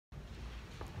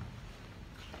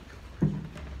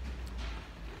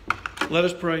Let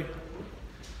us pray.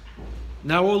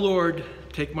 Now, O Lord,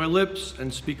 take my lips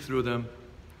and speak through them.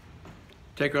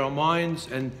 Take our minds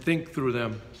and think through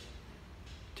them.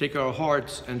 Take our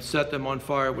hearts and set them on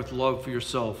fire with love for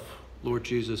yourself, Lord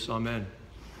Jesus. Amen.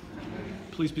 Amen.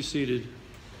 Please be seated.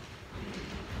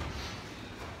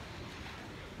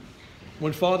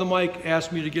 When Father Mike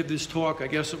asked me to give this talk, I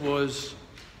guess it was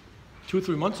 2 or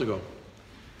 3 months ago,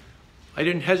 I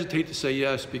didn't hesitate to say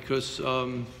yes because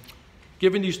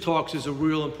giving these talks is a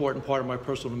real important part of my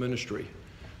personal ministry.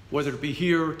 Whether it be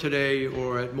here today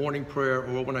or at morning prayer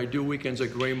or when I do weekends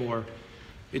at Graymore,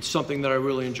 it's something that I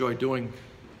really enjoy doing.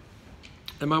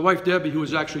 And my wife Debbie, who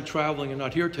is actually traveling and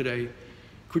not here today,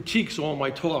 critiques all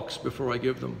my talks before I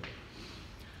give them.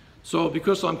 So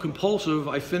because I'm compulsive,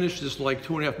 I finished this like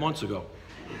 2.5 months ago.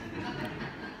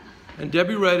 And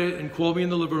Debbie read it and called me in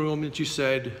the living room and she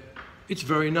said, "It's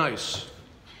very nice."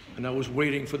 And I was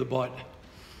waiting for the but.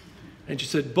 And she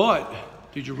said, "But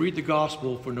did you read the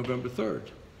gospel for November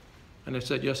 3rd? And I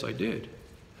said, "Yes, I did."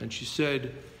 And she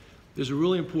said, "There's a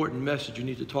really important message you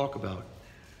need to talk about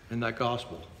in that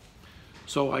gospel.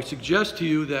 So I suggest to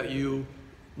you that you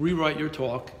rewrite your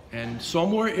talk, and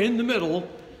somewhere in the middle,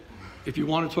 if you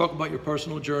want to talk about your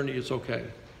personal journey, it's okay."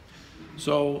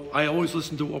 So I always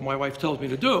listen to what my wife tells me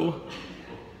to do.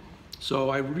 So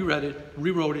I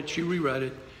rewrote it, she reread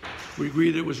it. We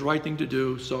agreed it was the right thing to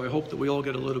do, so I hope that we all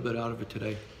get a little bit out of it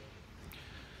today.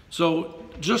 So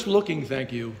just looking,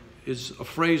 thank you, is a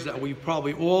phrase that we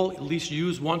probably all at least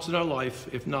use once in our life,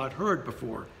 if not heard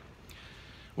before.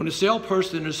 When a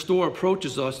salesperson in a store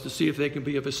approaches us to see if they can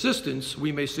be of assistance,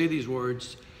 we may say these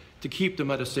words to keep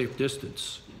them at a safe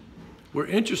distance. We're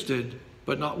interested,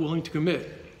 but not willing to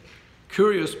commit.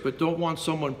 Curious, but don't want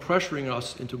someone pressuring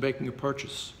us into making a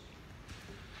purchase.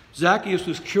 Zacchaeus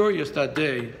was curious that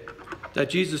day that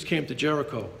Jesus came to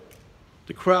Jericho.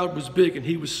 The crowd was big and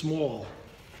he was small.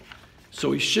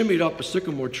 So he shimmied up a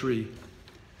sycamore tree,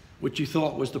 which he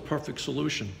thought was the perfect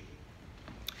solution.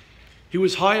 He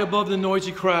was high above the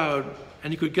noisy crowd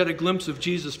and he could get a glimpse of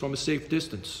Jesus from a safe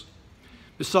distance.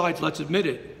 Besides, let's admit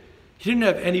it, he didn't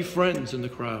have any friends in the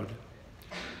crowd.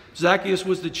 Zacchaeus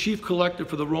was the chief collector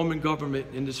for the Roman government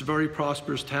in this very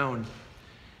prosperous town,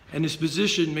 and his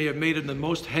position may have made him the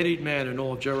most headied man in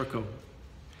all of Jericho.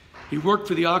 He worked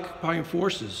for the occupying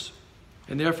forces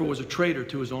and therefore was a traitor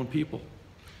to his own people.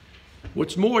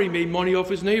 What's more, he made money off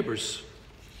his neighbors,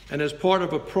 and as part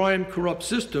of a prime corrupt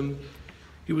system,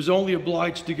 he was only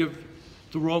obliged to give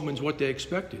the Romans what they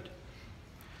expected.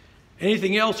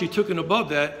 Anything else he took in above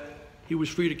that, he was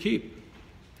free to keep.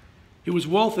 He was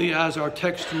wealthy, as our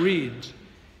text reads,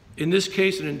 in this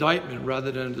case an indictment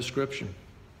rather than a description.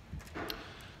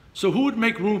 So who would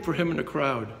make room for him in the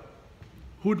crowd?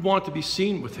 Who would want to be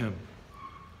seen with him?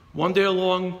 One day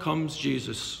along comes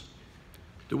Jesus.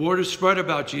 The word is spread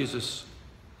about Jesus,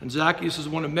 and Zacchaeus is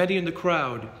one of many in the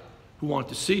crowd who want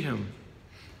to see him.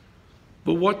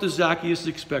 But what does Zacchaeus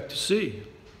expect to see?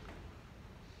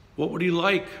 What would he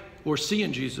like or see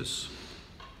in Jesus?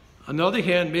 On the other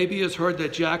hand, maybe he has heard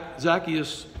that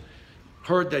Zacchaeus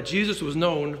heard that Jesus was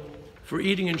known for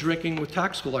eating and drinking with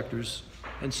tax collectors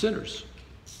and sinners.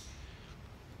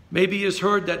 Maybe he has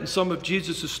heard that in some of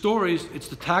Jesus' stories, it's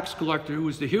the tax collector who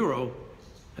is the hero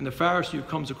and the Pharisee who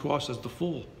comes across as the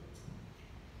fool.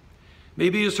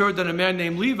 Maybe he has heard that a man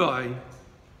named Levi,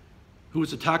 who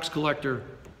is a tax collector,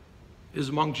 is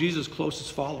among Jesus'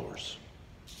 closest followers.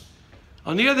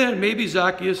 On the other hand, maybe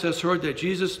Zacchaeus has heard that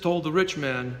Jesus told the rich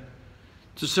man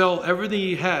to sell everything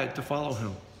he had to follow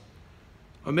him.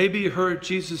 Or maybe he heard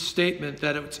Jesus' statement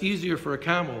that it's easier for a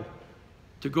camel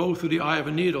to go through the eye of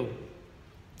a needle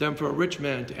than for a rich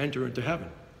man to enter into heaven.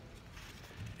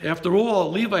 After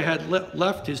all, Levi had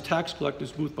left his tax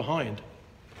collector's booth behind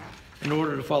in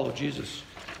order to follow Jesus.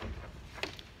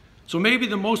 So maybe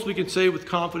the most we can say with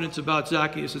confidence about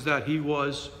Zacchaeus is that he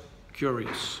was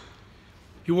curious.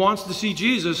 He wants to see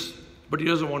Jesus, but he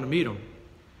doesn't want to meet him.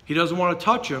 He doesn't want to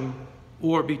touch him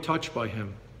or be touched by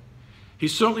him. He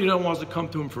certainly doesn't want to come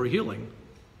to him for a healing.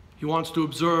 He wants to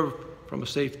observe from a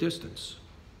safe distance.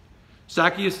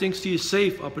 Zacchaeus thinks he is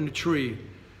safe up in the tree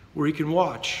where he can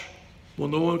watch, where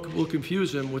no one will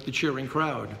confuse him with the cheering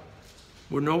crowd,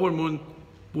 where no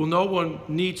one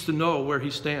needs to know where he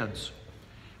stands,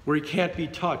 where he can't be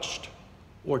touched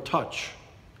or touch,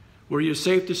 where he is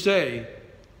safe to say,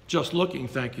 "Just looking,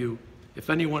 thank you," if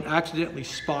anyone accidentally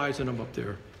spies on him up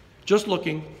there. Just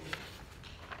looking.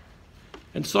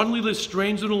 And suddenly this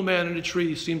strange little man in a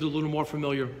tree seems a little more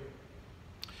familiar.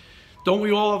 Don't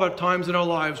we all have our times in our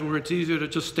lives where it's easier to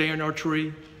just stay in our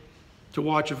tree, to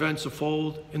watch events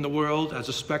unfold in the world as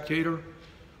a spectator,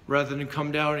 rather than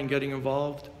come down and getting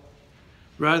involved?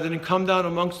 rather than come down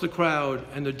amongst the crowd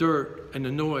and the dirt and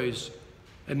the noise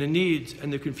and the needs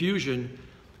and the confusion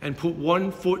and put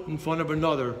one foot in front of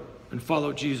another and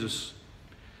follow Jesus.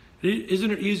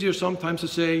 Isn't it easier sometimes to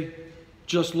say,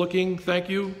 just looking, thank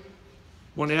you,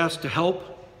 when asked to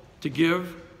help, to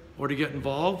give, or to get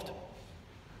involved?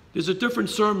 There's a different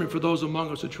sermon for those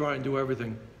among us who try and do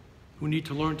everything, who need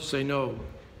to learn to say no,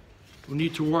 who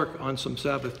need to work on some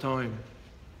Sabbath time.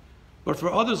 But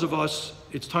for others of us,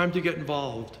 it's time to get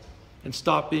involved and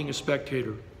stop being a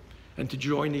spectator and to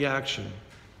join the action.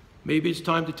 Maybe it's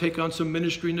time to take on some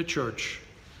ministry in the church,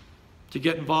 to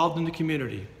get involved in the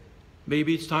community.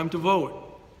 Maybe it's time to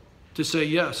vote, to say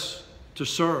yes, to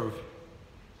serve.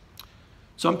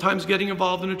 Sometimes getting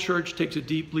involved in a church takes a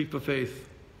deep leap of faith.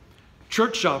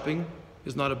 Church shopping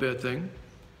is not a bad thing.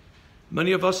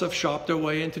 Many of us have shopped our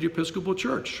way into the Episcopal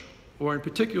Church, or in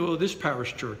particular, this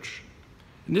parish church.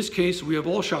 In this case, we have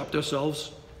all shopped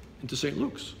ourselves into St.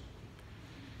 Luke's.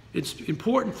 It's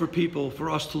important for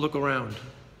us to look around,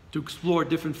 to explore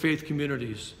different faith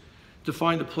communities, to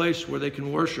find a place where they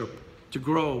can worship, to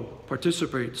grow,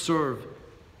 participate, serve,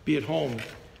 be at home,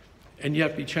 and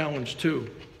yet be challenged too.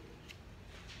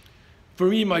 For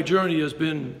me, my journey has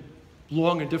been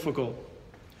long and difficult.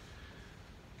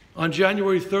 On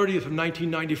January 30th of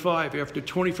 1995, after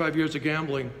 25 years of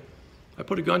gambling, I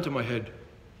put a gun to my head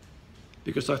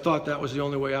because I thought that was the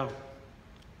only way out.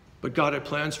 But God had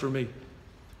plans for me.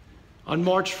 On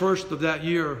March 1st of that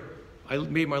year, I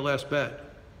made my last bet.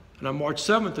 And on March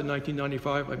 7th of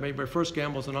 1995, I made my first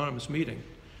Gamblers Anonymous meeting.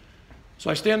 So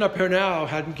I stand up here now,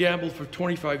 hadn't gambled for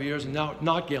 25 years, and now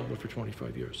not gambled for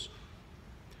 25 years.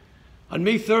 On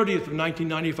May 30th of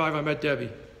 1995, I met Debbie.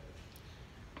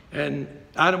 And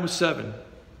Adam was 7.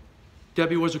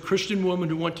 Debbie was a Christian woman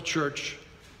who went to church.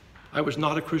 I was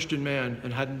not a Christian man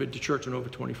and hadn't been to church in over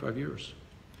 25 years.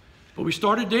 But we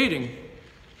started dating.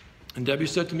 And Debbie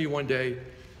said to me one day, "Do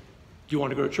you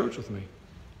want to go to church with me?"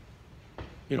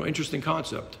 You know, interesting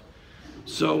concept.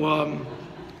 So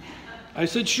I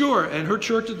said, sure. And her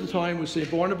church at the time was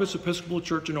St. Barnabas Episcopal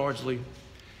Church in Ardsley.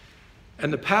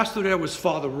 And the pastor there was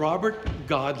Father Robert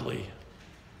Godley.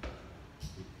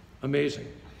 Amazing.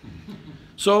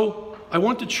 So I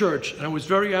went to church, and I was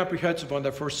very apprehensive on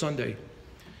that first Sunday.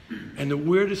 And the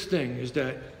weirdest thing is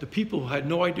that the people who had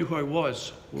no idea who I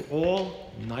was were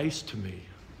all nice to me.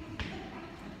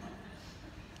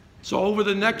 So over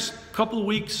the next couple of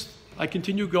weeks, I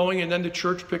continued going, and then the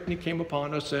church picnic came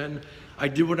upon us, and I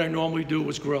did what I normally do,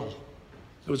 was grill.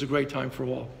 It was a great time for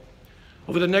all.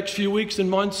 Over the next few weeks and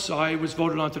months, I was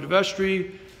voted onto the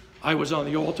vestry. I was on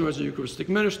the altar as a Eucharistic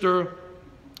minister,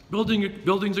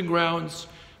 buildings and grounds,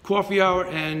 coffee hour,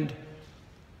 and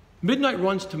midnight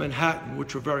runs to Manhattan,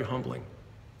 which were very humbling.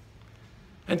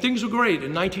 And things were great.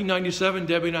 In 1997,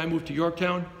 Debbie and I moved to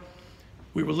Yorktown.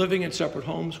 We were living in separate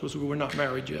homes because we were not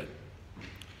married yet.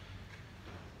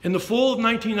 In the fall of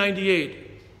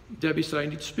 1998, Debbie said, "I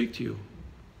need to speak to you."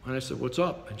 And I said, "What's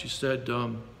up?" And she said,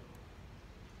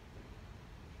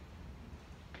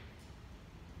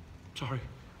 sorry.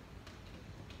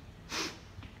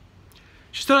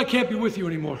 She said, "I can't be with you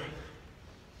anymore."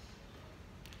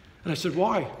 And I said,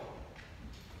 "Why?"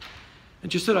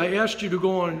 And she said, "I asked you to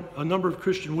go on a number of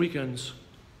Christian weekends,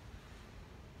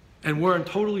 and we're on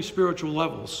totally spiritual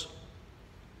levels,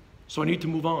 so I need to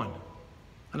move on."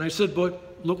 And I said,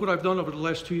 "But look what I've done over the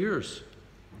last 2 years."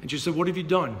 And she said, "What have you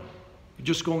done? You're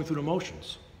just going through the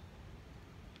motions."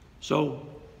 So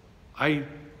I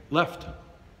left.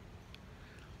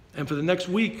 And for the next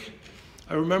week,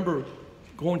 I remember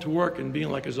going to work and being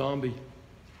like a zombie.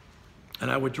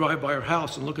 And I would drive by her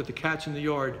house and look at the cats in the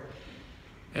yard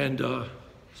and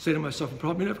say to myself, "I'm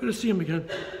probably never going to see him again."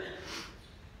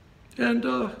 And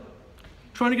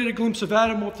trying to get a glimpse of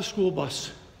Adam off the school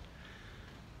bus.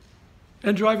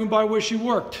 And driving by where she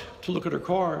worked to look at her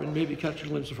car and maybe catch a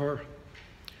glimpse of her.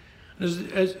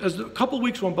 And as a couple of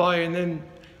weeks went by, and then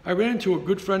I ran into a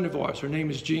good friend of ours. Her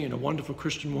name is Jean, a wonderful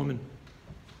Christian woman.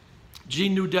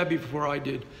 Jean knew Debbie before I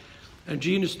did. And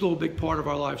Jean is still a big part of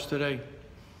our lives today.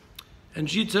 And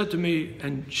Jean said to me,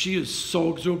 and she is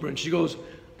so exuberant, she goes,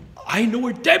 "I know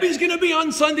where Debbie's going to be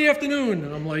on Sunday afternoon."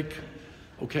 And I'm like,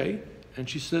 "Okay." And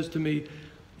she says to me,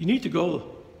 "You need to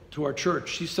go to our church.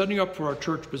 She's setting up for our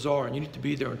church bazaar, and you need to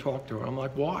be there and talk to her." I'm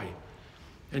like, "Why?"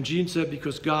 And Jean said,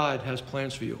 "Because God has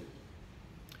plans for you."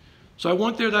 So I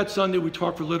went there that Sunday. We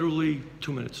talked for literally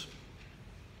 2 minutes.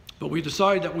 But we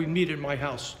decided that we'd meet at my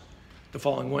house the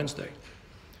following Wednesday.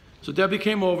 So Debbie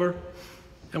came over,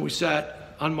 and we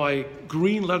sat on my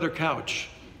green leather couch,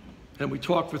 and we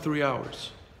talked for 3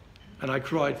 hours. And I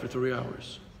cried for 3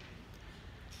 hours.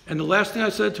 And the last thing I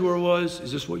said to her was,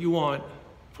 "Is this what you want?"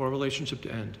 for our relationship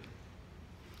to end.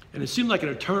 And it seemed like an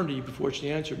eternity before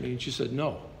she answered me, and she said,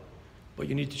 no, but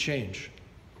you need to change.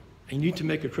 And you need to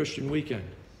make a Christian weekend,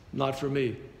 not for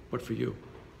me, but for you.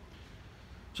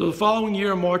 So the following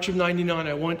year, in March of '99,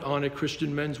 I went on a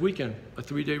Christian men's weekend, a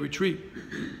 3-day retreat.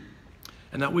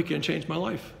 And that weekend changed my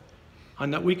life.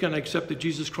 On that weekend, I accepted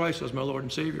Jesus Christ as my Lord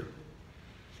and Savior.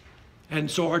 And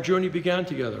so our journey began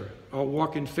together. Our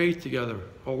walk in faith together,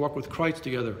 our walk with Christ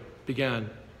together began.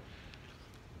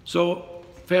 So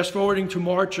fast forwarding to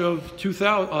March of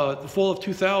 2000, the fall of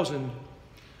 2000,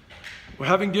 we're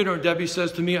having dinner and Debbie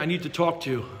says to me, I need to talk to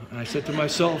you. And I said to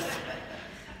myself,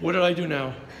 what did I do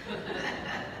now?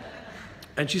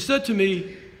 And she said to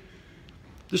me,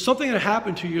 there's something that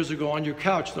happened 2 years ago on your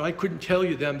couch that I couldn't tell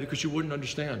you then because you wouldn't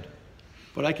understand.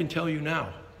 But I can tell you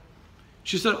now.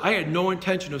 She said, I had no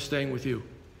intention of staying with you.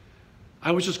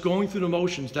 I was just going through the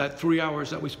motions that 3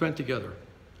 hours that we spent together.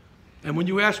 And when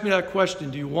you asked me that question,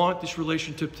 do you want this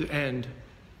relationship to end?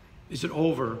 Is it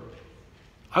over?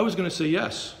 I was going to say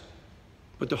yes.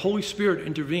 But the Holy Spirit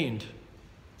intervened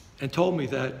and told me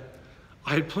that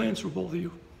I had plans for both of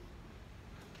you.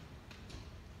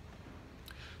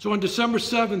 So on December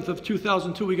 7th of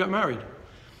 2002, we got married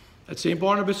at St.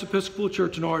 Barnabas Episcopal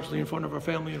Church in Ardsley in front of our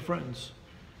family and friends.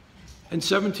 And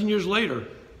 17 years later,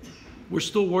 we're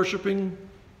still worshiping,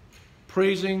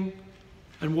 praising,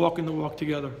 and walking the walk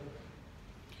together.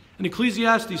 In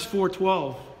Ecclesiastes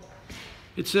 4:12,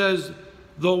 it says,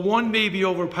 though one may be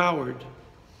overpowered,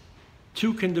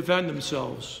 two can defend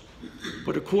themselves,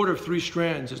 but a cord of 3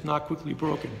 strands is not quickly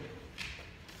broken.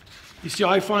 You see,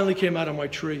 I finally came out of my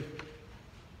tree.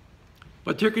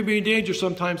 But there can be a danger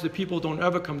sometimes that people don't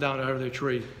ever come down out of their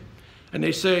tree. And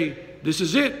they say, this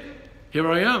is it. Here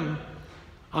I am.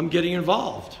 I'm getting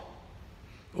involved.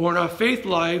 Or in our faith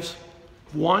lives,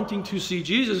 wanting to see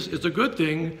Jesus is a good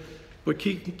thing, but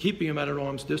keeping him at an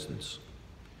arm's distance.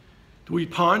 Do we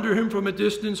ponder him from a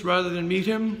distance rather than meet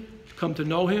him, come to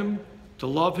know him, to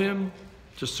love him,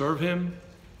 to serve him,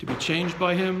 to be changed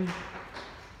by him,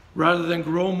 rather than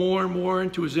grow more and more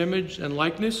into his image and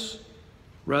likeness?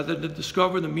 Rather than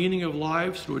discover the meaning of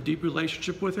lives through a deep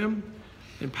relationship with him,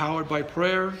 empowered by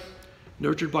prayer,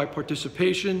 nurtured by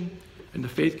participation in the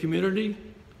faith community,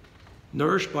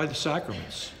 nourished by the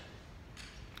sacraments.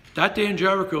 That day in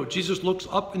Jericho, Jesus looks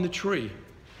up in the tree,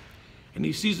 and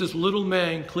he sees this little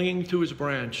man clinging to his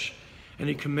branch, and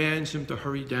he commands him to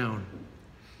hurry down.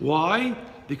 Why?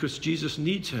 Because Jesus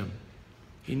needs him.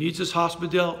 He needs his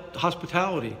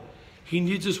hospitality. He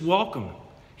needs his welcome.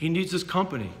 He needs his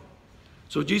company.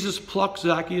 So Jesus plucks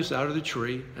Zacchaeus out of the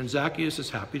tree, and Zacchaeus is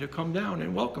happy to come down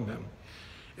and welcome him.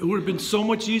 It would have been so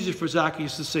much easier for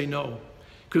Zacchaeus to say no,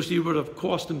 because he would have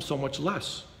cost him so much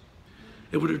less.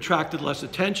 It would have attracted less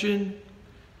attention.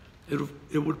 It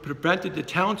would have prevented the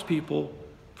townspeople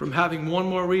from having one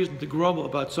more reason to grumble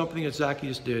about something that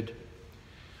Zacchaeus did.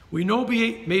 We know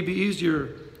it may be easier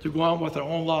to go on with our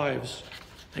own lives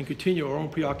and continue our own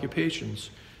preoccupations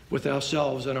with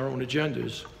ourselves and our own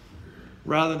agendas,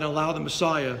 rather than allow the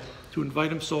Messiah to invite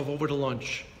himself over to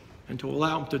lunch and to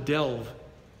allow him to delve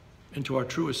into our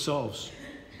truest selves.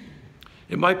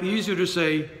 It might be easier to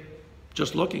say,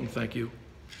 just looking, thank you.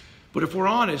 But if we're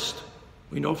honest,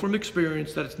 we know from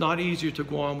experience that it's not easier to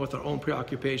go on with our own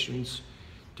preoccupations,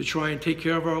 to try and take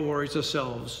care of our worries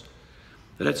ourselves,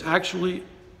 that actually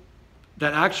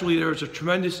there is a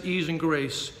tremendous ease and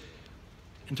grace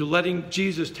into letting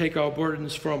Jesus take our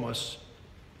burdens from us,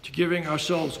 to giving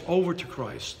ourselves over to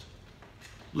Christ.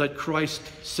 Let Christ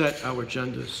set our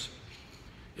agendas.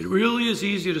 It really is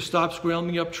easy to stop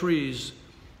scrambling up trees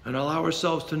and allow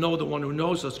ourselves to know the one who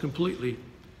knows us completely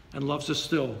and loves us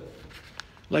still.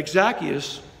 Like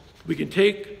Zacchaeus, we can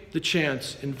take the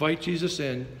chance, invite Jesus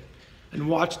in, and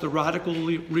watch the radical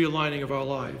realigning of our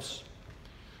lives.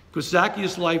 Because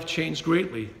Zacchaeus' life changed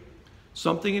greatly.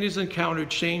 Something in his encounter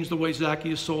changed the way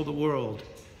Zacchaeus saw the world.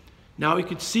 Now he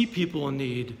could see people in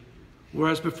need,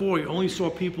 whereas before he only saw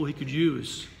people he could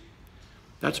use.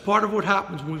 That's part of what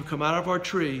happens when we come out of our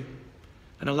tree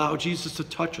and allow Jesus to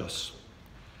touch us.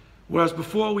 Whereas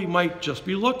before we might just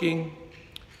be looking,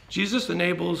 Jesus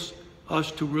enables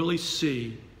us to really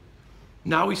see.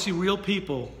 Now we see real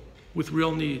people with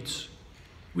real needs.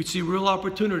 We see real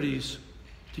opportunities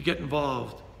to get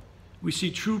involved. We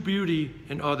see true beauty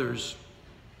in others.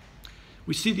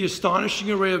 We see the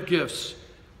astonishing array of gifts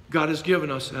God has given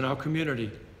us in our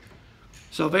community.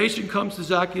 Salvation comes to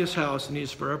Zacchaeus' house, and he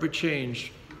is forever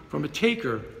changed from a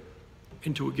taker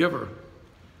into a giver.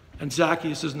 And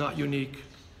Zacchaeus is not unique.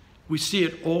 We see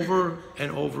it over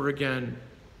and over again.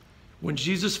 When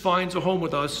Jesus finds a home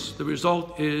with us, the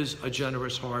result is a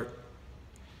generous heart.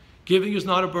 Giving is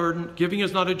not a burden. Giving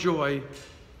is not a joy.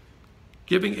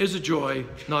 Giving is a joy,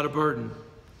 not a burden.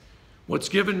 What's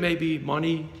given may be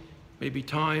money, maybe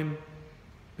time,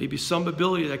 maybe some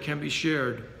ability that can be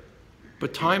shared.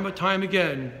 But time and time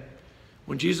again,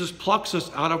 when Jesus plucks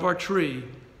us out of our tree,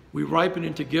 we ripen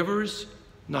into givers,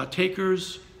 not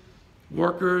takers,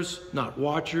 workers, not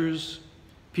watchers,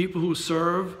 people who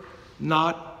serve,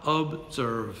 not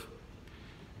observe.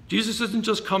 Jesus isn't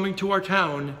just coming to our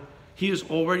town, he is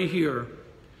already here.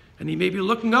 And he may be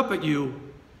looking up at you,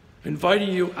 inviting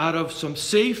you out of some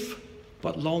safe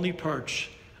but lonely perch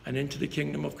and into the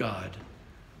kingdom of God.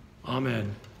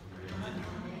 Amen.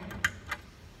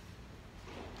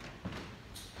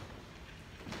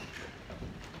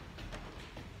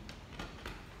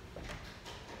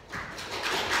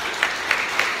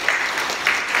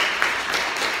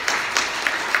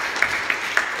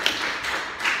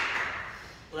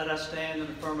 Let us stand and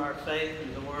affirm our faith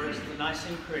in the words of the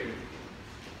Nicene Creed.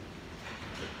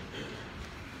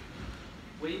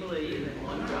 We believe in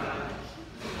one God,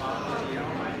 the Father, the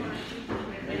Almighty,